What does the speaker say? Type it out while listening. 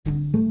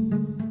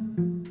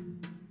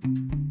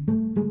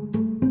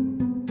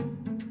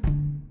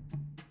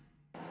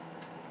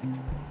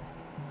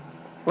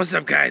What's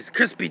up, guys?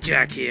 Crispy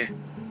Jack here.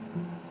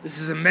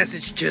 This is a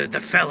message to the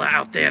fella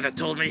out there that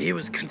told me he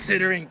was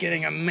considering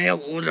getting a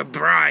mail-order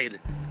bride.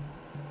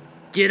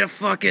 Get a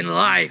fucking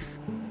life.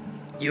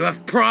 You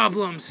have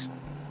problems.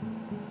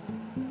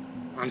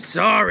 I'm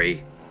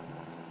sorry.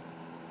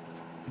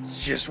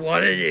 It's just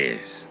what it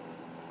is.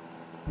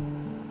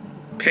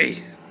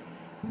 Peace.